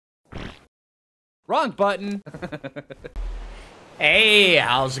Wrong button. Hey,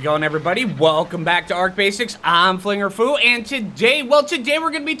 how's it going, everybody? Welcome back to Arc Basics. I'm Phlinger Phoo, and today we're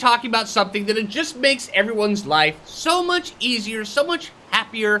going to be talking about something that it just makes everyone's life so much easier, so much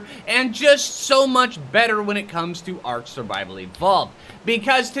happier, and just so much better when it comes to Ark Survival Evolved.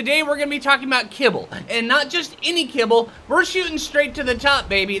 Because today we're going to be talking about kibble, and not just any kibble. We're shooting straight to the top,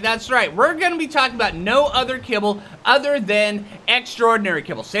 baby. That's right. We're going to be talking about no other kibble other than extraordinary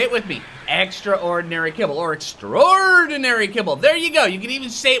kibble. Say it with me. Extraordinary kibble, or extraordinary kibble. There you go. You can even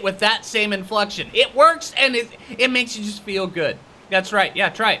say it with that same inflection. It works, and it makes you just feel good. That's right. Yeah,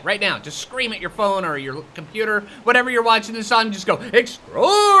 try it right now. Just scream at your phone or your computer, whatever you're watching this on, just go,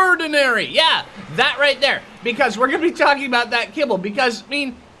 extraordinary. Yeah, that right there. Because we're going to be talking about that kibble. Because, I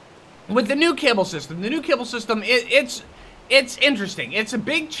mean, with the new kibble system, it's interesting. It's a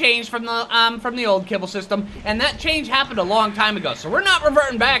big change from the old kibble system, and that change happened a long time ago. So we're not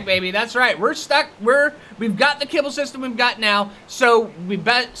reverting back, baby. That's right. We're stuck. We've got the kibble system we've got now. So we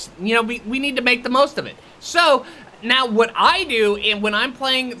need to make the most of it. So now, what I do when I'm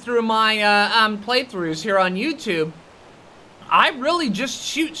playing through my playthroughs here on YouTube, I really just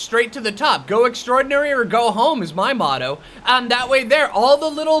shoot straight to the top. Go extraordinary or go home is my motto. That way there, all the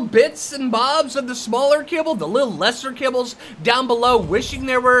little bits and bobs of the smaller kibble, the little lesser kibbles down below wishing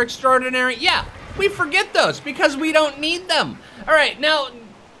they were extraordinary, yeah, we forget those because we don't need them. All right, now,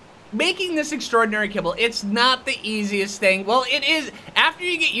 making this extraordinary kibble, it's not the easiest thing. Well, it is. After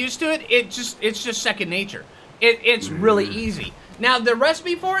you get used to it, it's just second nature. It's really easy. Now, the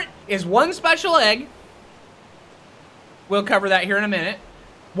recipe for it is 1 special egg. We'll cover that here in a minute.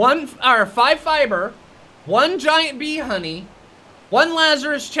 5 fiber, 1 giant bee honey, 1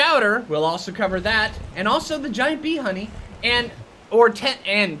 Lazarus chowder. We'll also cover that, and also the giant bee honey, and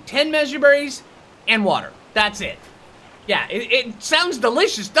 10 measure berries and water. That's it. Yeah, it sounds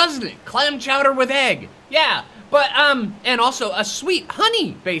delicious, doesn't it? Clam chowder with egg. Yeah, but and also a sweet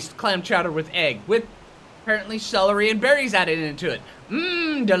honey-based clam chowder with egg with apparently celery and berries added into it.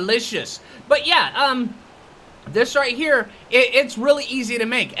 Mmm, delicious. But yeah, this right here, it's really easy to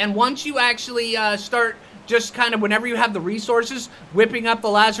make. And once you actually start just kind of, whenever you have the resources, whipping up the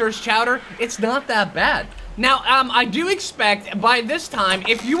Lazarus chowder, it's not that bad. Now, I do expect by this time,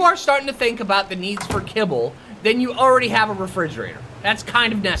 if you are starting to think about the needs for kibble, then you already have a refrigerator. That's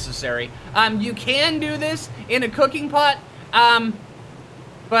kind of necessary. You can do this in a cooking pot,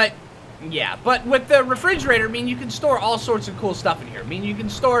 but yeah, but with the refrigerator, I mean, you can store all sorts of cool stuff in here. I mean, you can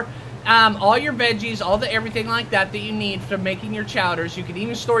store all your veggies, everything like that you need for making your chowders. You can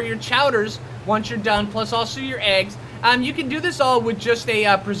even store your chowders once you're done, plus also your eggs. You can do this all with just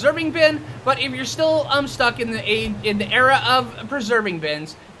a preserving bin, but if you're still stuck in the era of preserving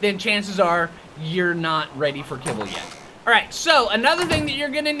bins, then chances are you're not ready for kibble yet. All right, so another thing that you're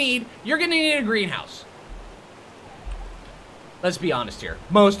gonna need a greenhouse. Let's be honest here.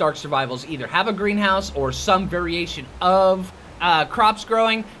 Most Ark survivals either have a greenhouse or some variation of crops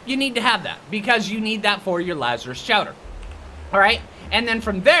growing. You need to have that because you need that for your Lazarus chowder. All right, and then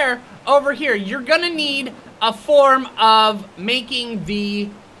from there, over here, you're gonna need a form of making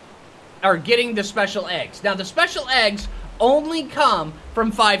getting the special eggs. Now, the special eggs only come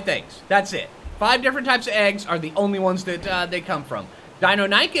from 5 things. That's it. 5 different types of eggs are the only ones that they come from.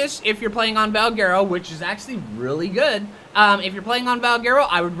 Deinonychus, if you're playing on Valguero, which is actually really good. If you're playing on Valguero,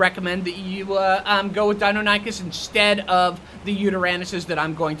 I would recommend that you go with Deinonychus instead of the Uteranuses that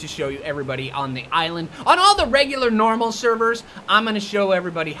I'm going to show you everybody on the island. On all the regular normal servers, I'm going to show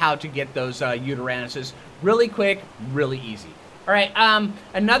everybody how to get those Uteranuses really quick, really easy. All right,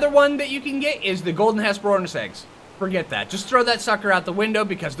 another one that you can get is the Golden Hesperornis eggs. Forget that. Just throw that sucker out the window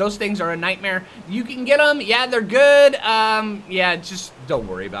because those things are a nightmare. You can get them. Yeah, they're good. Yeah, just don't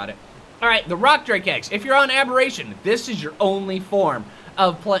worry about it. All right, the rock drake eggs. If you're on aberration, this is your only form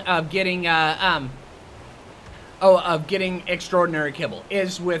of getting extraordinary kibble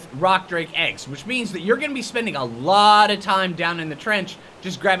is with rock drake eggs, which means that you're going to be spending a lot of time down in the trench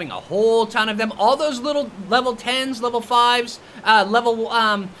just grabbing a whole ton of them. All those little level 10s, level 5s, level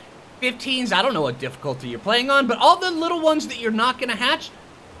 15s, I don't know what difficulty you're playing on, but all the little ones that you're not going to hatch,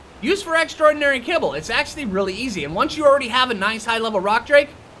 use for extraordinary kibble. It's actually really easy, and once you already have a nice high-level rock drake,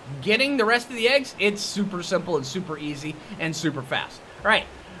 getting the rest of the eggs, it's super simple and super easy and super fast. All right,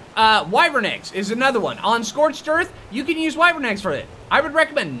 wyvern eggs is another one. On Scorched Earth, you can use wyvern eggs for it. I would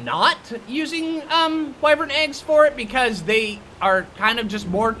recommend not using wyvern eggs for it because they are kind of just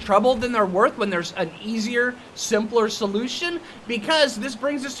more trouble than they're worth when there's an easier, simpler solution. Because this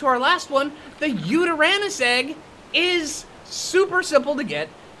brings us to our last one. The Uteranus egg is super simple to get,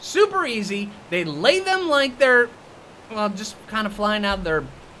 super easy. They lay them like they're, well, just kind of flying out of their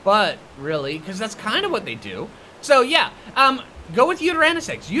but really, because that's kind of what they do. So yeah, go with Uteranus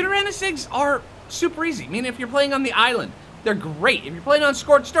eggs. Uteranus eggs are super easy. I mean, if you're playing on the island, they're great. If you're playing on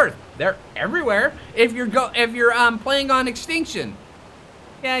Scorched Earth, they're everywhere. If you're playing on Extinction,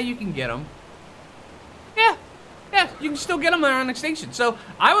 yeah, you can get them. Yeah, you can still get them on Extinction. So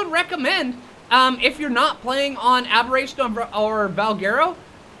I would recommend, if you're not playing on Aberration or Valguero,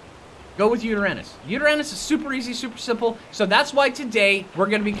 go with Uteranus. Uteranus is super easy, super simple. So that's why today we're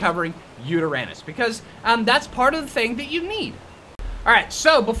going to be covering Uteranus, because that's part of the thing that you need. All right,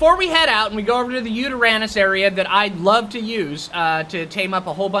 so before we head out and we go over to the Uteranus area that I'd love to use to tame up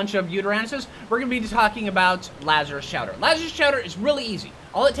a whole bunch of Uteranuses, we're going to be talking about Lazarus Chowder. Lazarus Chowder is really easy.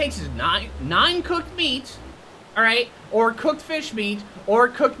 All it takes is nine cooked meats, all right, or cooked fish meat, or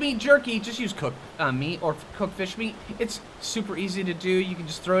cooked meat jerky. Just use cooked meat or cooked fish meat. It's super easy to do. You can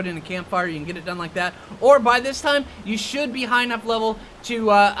just throw it in a campfire. You can get it done like that. Or by this time, you should be high enough level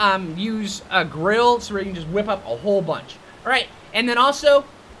to use a grill so where you can just whip up a whole bunch. All right, and then also,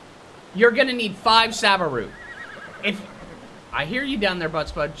 you're gonna need 5 Sava root. If I hear you down there,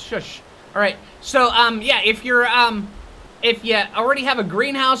 Buttsbud, shush. All right, so yeah, if you already have a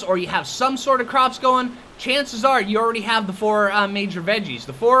greenhouse or you have some sort of crops going, chances are you already have the 4 major veggies,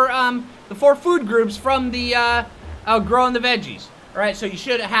 the four food groups from the growing the veggies. All right, so you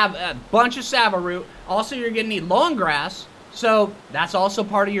should have a bunch of Sava root. Also, you're gonna need long grass, so that's also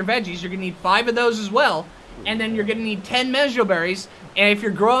part of your veggies. You're gonna need 5 of those as well. And then you're gonna need 10 mesoberries. And if you're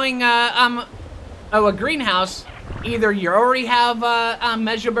growing a greenhouse, either you already have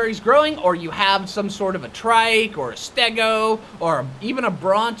mesoberries growing, or you have some sort of a trike or a stego or even a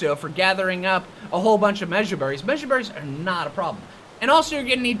bronto for gathering up a whole bunch of mesoberries. Mesoberries are not a problem. And also, you're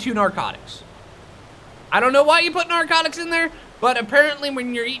gonna need 2 narcotics. I don't know why you put narcotics in there, but apparently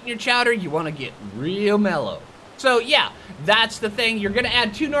when you're eating your chowder, you want to get real mellow. So yeah, that's the thing. You're gonna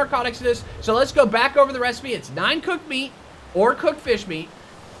add 2 narcotics to this. So let's go back over the recipe. It's 9 cooked meat or cooked fish meat,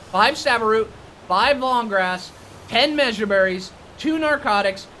 5 Sava root, 5 long grass, 10 mesoberries, 2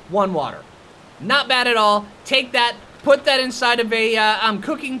 narcotics, 1 water. Not bad at all. Take that, put that inside of a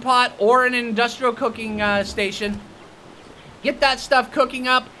cooking pot or an industrial cooking station. Get that stuff cooking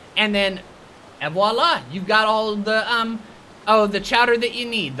up, and then, and voila, you've got all the the chowder that you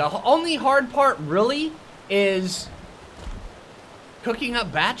need. The only hard part really is cooking up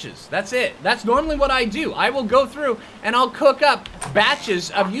batches. That's it. That's normally what I do. I will go through and I'll cook up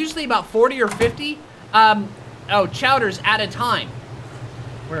batches of usually about 40 or 50 chowders at a time.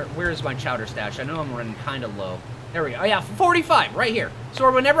 Where is my chowder stash? I know I'm running kind of low. There we go. Oh yeah, 45 right here.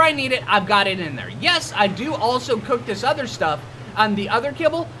 So whenever I need it, I've got it in there. Yes, I do also cook this other stuff on the other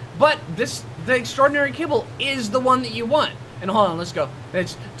kibble, but the extraordinary kibble is the one that you want. And hold on, let's go.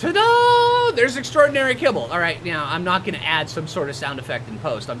 It's ta-da! There's extraordinary kibble. All right, now I'm not going to add some sort of sound effect in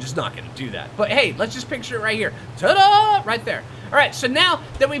post. I'm just not going to do that. But hey, let's just picture it right here. Ta-da! Right there. All right, so now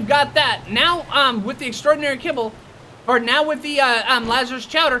that we've got that, now with the extraordinary kibble, or now with the Lazarus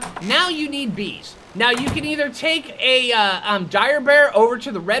Chowder, now you need bees. Now you can either take a dire bear over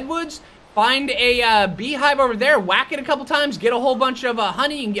to the redwoods, find a beehive over there, whack it a couple times, get a whole bunch of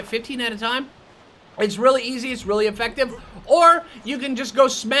honey. You can get 15 at a time. It's really easy. It's really effective. Or you can just go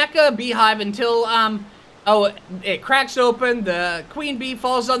smack a beehive until it cracks open, the queen bee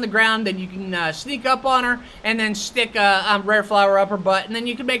falls on the ground, then you can sneak up on her and then stick a rare flower up her butt, and then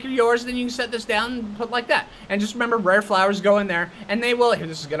you can make her yours, and then you can set this down and put like that. And just remember, rare flowers go in there, and they will. Here,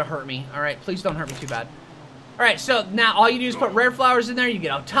 this is gonna hurt me. All right, please don't hurt me too bad. All right, so now all you do is put rare flowers in there. You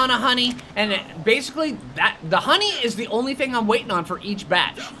get a ton of honey, and basically the honey is the only thing I'm waiting on for each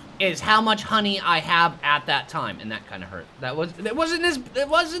batch. Is how much honey I have at that time, and that kind of hurt. It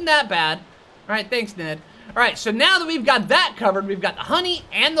wasn't that bad. All right, thanks, Ned. All right, so now that we've got that covered, we've got the honey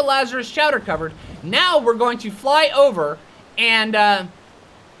and the Lazarus Chowder covered. Now we're going to fly over, and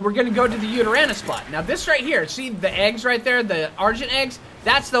we're going to go to the Uteranus spot. Now this right here, see the eggs right there, the Argent eggs?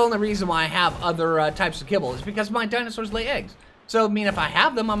 That's the only reason why I have other types of kibble, is because my dinosaurs lay eggs. So, I mean, if I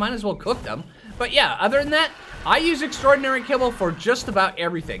have them, I might as well cook them. But yeah, other than that, I use extraordinary kibble for just about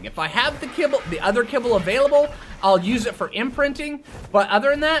everything. If I have the other kibble available, I'll use it for imprinting. But other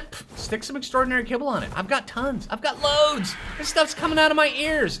than that, stick some extraordinary kibble on it. I've got tons. I've got loads. This stuff's coming out of my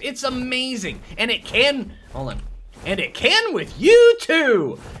ears. It's amazing. And it can, hold on. And it can with you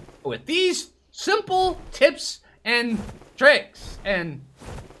too. With these simple tips and tricks. And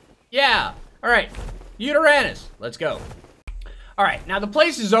yeah. All right. Uteranus. Let's go. All right. Now the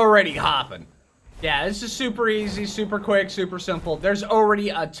place is already hopping. Yeah, this is super easy, super quick, super simple. There's already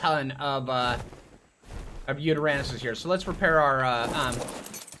a ton of Uteranuses here. So let's prepare our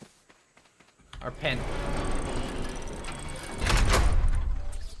pen.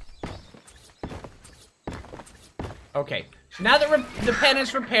 Okay, so now that the pen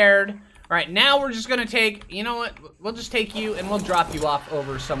is repaired, all right, now we're just gonna take, you know what, we'll just take you and we'll drop you off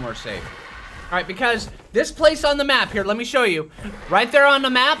over somewhere safe. All right, because this place on the map here, let me show you. Right there on the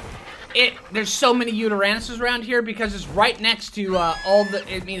map, there's so many Utaranuses around here because it's right next to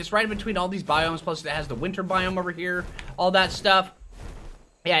it's right in between all these biomes, plus it has the winter biome over here, all that stuff.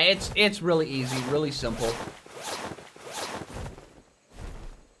 Yeah, it's really easy, really simple.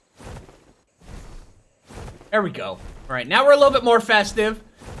 There we go. All right, now we're a little bit more festive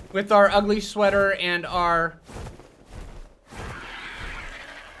with our ugly sweater and our...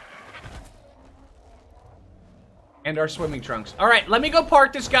 swimming trunks. All right, let me go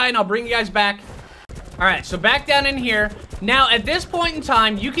park this guy and I'll bring you guys back. All right, so back down in here. Now, at this point in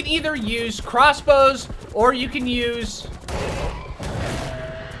time, you can either use crossbows or you can use...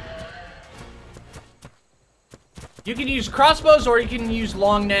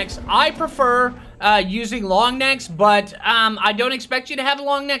 long necks. I prefer using long necks, but I don't expect you to have a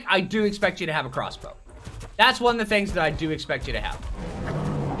long neck. I do expect you to have a crossbow. That's one of the things that I do expect you to have.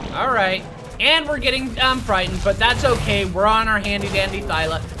 All right. And we're getting frightened, but that's okay. We're on our handy-dandy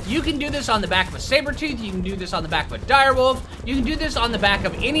Thyla. You can do this on the back of a saber-tooth. You can do this on the back of a direwolf. You can do this on the back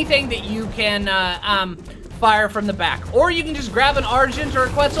of anything that you can fire from the back. Or you can just grab an Argent or a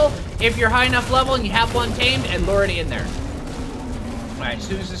Quetzal if you're high enough level and you have one tamed and lure it in there. All right, as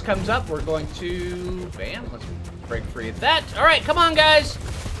soon as this comes up, we're going to... Bam, let's break free of that. All right, come on, guys.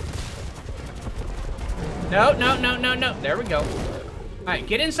 No, no, no, no, no. There we go. All right,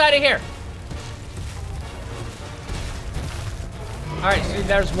 get inside of here. All right, so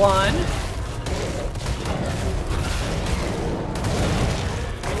there's one.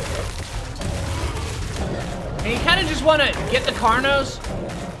 And you kind of just want to get the Carnos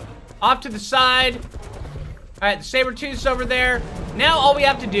off to the side. All right, the Saber-tooth's over there. Now all we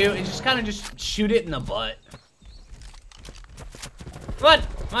have to do is just kind of just shoot it in the butt. Come on,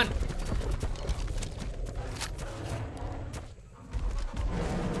 come on.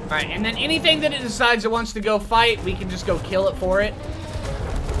 All right, and then anything that it decides it wants to go fight, we can just go kill it for it.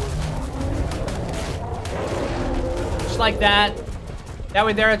 Just like that. That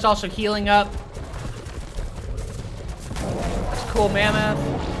way there, it's also healing up. That's a cool mammoth.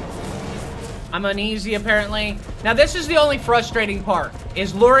 I'm uneasy, apparently. Now, this is the only frustrating part,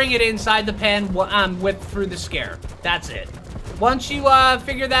 is luring it inside the pen through the scare. That's it. Once you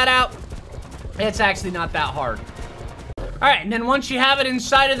figure that out, it's actually not that hard. All right, and then once you have it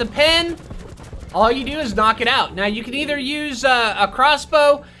inside of the pen, all you do is knock it out. Now, you can either use a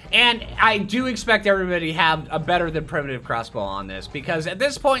crossbow, and I do expect everybody to have a better than primitive crossbow on this, because at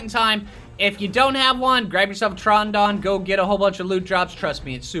this point in time, if you don't have one, grab yourself a Trondon, go get a whole bunch of loot drops. Trust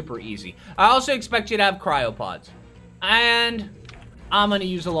me, it's super easy. I also expect you to have cryopods. And I'm going to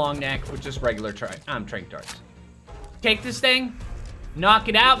use a long neck with just regular trank darts. Take this thing, knock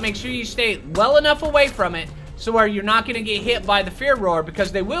it out, make sure you stay well enough away from it, so where you're not going to get hit by the Fear Roar,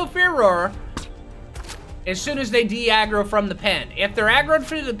 because they will Fear Roar as soon as they de-aggro from the pen. If they're aggroed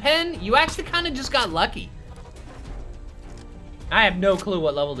through the pen, you actually kind of just got lucky. I have no clue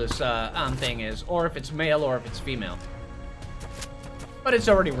what level this thing is, or if it's male or if it's female. But it's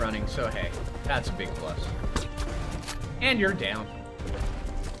already running, so hey, that's a big plus. And you're down.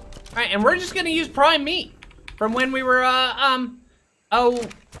 All right, and we're just going to use prime meat from when we were,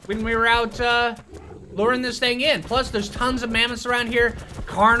 when we were out, luring this thing in. Plus, there's tons of mammoths around here.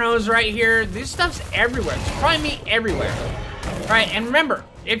 Carnos right here. This stuff's everywhere. There's prime meat everywhere. All right, and remember,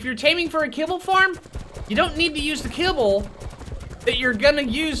 if you're taming for a kibble farm, you don't need to use the kibble that you're gonna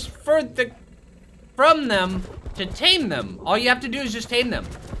use from them to tame them. All you have to do is just tame them.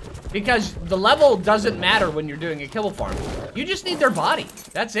 Because the level doesn't matter when you're doing a kibble farm. You just need their body.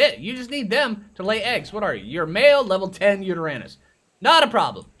 That's it. You just need them to lay eggs. What are you? You're male, level 10 Uteranus. Not a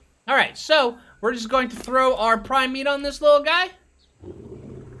problem. All right, so we're just going to throw our prime meat on this little guy.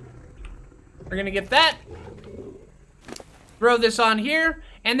 We're gonna get that. Throw this on here.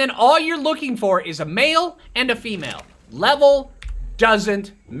 And then all you're looking for is a male and a female. Level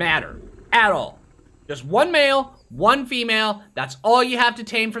doesn't matter at all. Just one male, one female. That's all you have to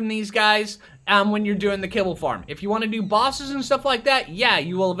tame from these guys when you're doing the kibble farm. If you want to do bosses and stuff like that, yeah,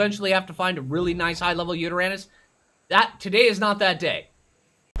 you will eventually have to find a really nice high-level Uteranus. Today is not that day.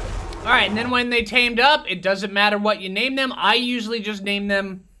 All right, and then when they tamed up, it doesn't matter what you name them. I usually just name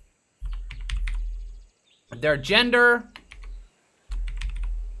them their gender,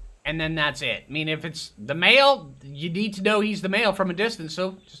 and then that's it. I mean, if it's the male, you need to know he's the male from a distance,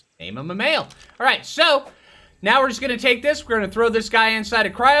 so just name him a male. All right, so Now we're just going to take this. We're going to throw this guy inside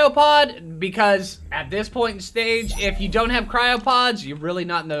a cryopod because at this point in stage, if you don't have cryopods, you're really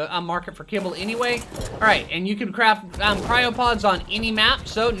not in the market for kibble anyway. All right, and you can craft cryopods on any map.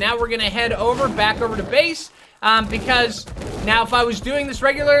 So now we're going to head back over to base because now if I was doing this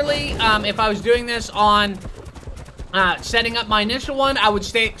regularly, if I was doing this on setting up my initial one, I would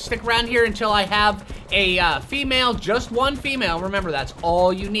stick around here until I have a female, just one female. Remember, that's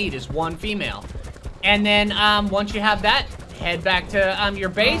all you need is one female. And then once you have that, head back to your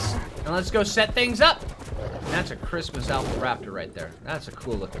base, and let's go set things up. And that's a Christmas Alpha Raptor right there. That's a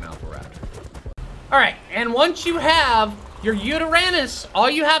cool looking Alpha Raptor. All right, and once you have your Uteranus,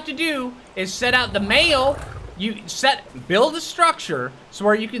 all you have to do is set out the male. Build a structure so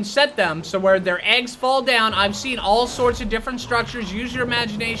where you can set them so where their eggs fall down. I've seen all sorts of different structures. Use your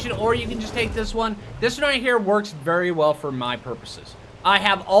imagination, or you can just take this one. This one right here works very well for my purposes. I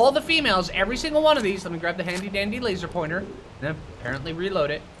have all the females, every single one of these. Let me grab the handy dandy laser pointer and then apparently reload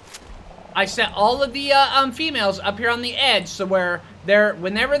it. I set all of the females up here on the edge so where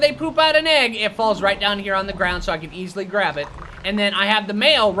whenever they poop out an egg, it falls right down here on the ground so I can easily grab it. And then I have the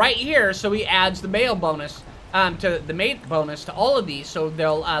male right here, so he adds the male bonus to the mate bonus to all of these, so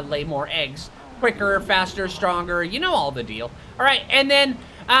they'll lay more eggs quicker, faster, stronger, you know all the deal. All right, and then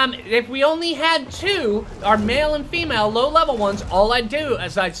if we only had two, our male and female low-level ones, all I'd do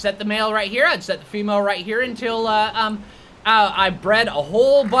is I'd set the male right here, I'd set the female right here until I bred a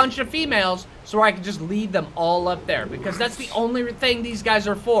whole bunch of females so I could just lead them all up there, because that's the only thing these guys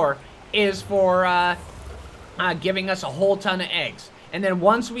are for, is for giving us a whole ton of eggs. And then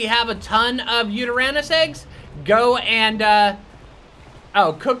once we have a ton of Uteranus eggs, go and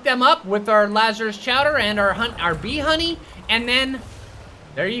cook them up with our Lazarus chowder and our bee honey, and then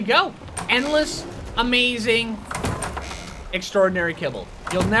there you go. Endless, amazing, extraordinary kibble.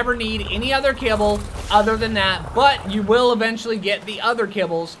 You'll never need any other kibble other than that, but you will eventually get the other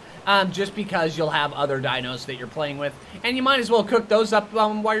kibbles just because you'll have other dinos that you're playing with, and you might as well cook those up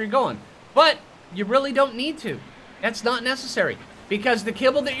while you're going. But you really don't need to. That's not necessary, because the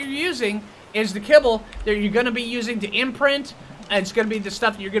kibble that you're using is the kibble that you're going to be using to imprint. It's going to be the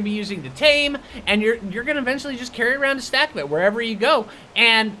stuff that you're going to be using to tame, and you're going to eventually just carry around a stack of it wherever you go.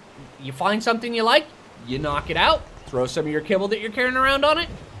 And you find something you like, you knock it out, throw some of your kibble that you're carrying around on it.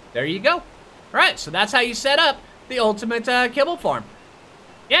 There you go. All right, so that's how you set up the ultimate kibble farm.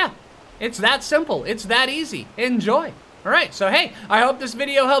 Yeah, it's that simple. It's that easy. Enjoy. All right, so hey, I hope this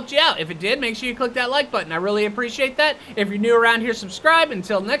video helped you out. If it did, make sure you click that like button. I really appreciate that. If you're new around here, subscribe.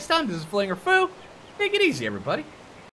 Until next time, this is Phlinger Phoo. Take it easy, everybody.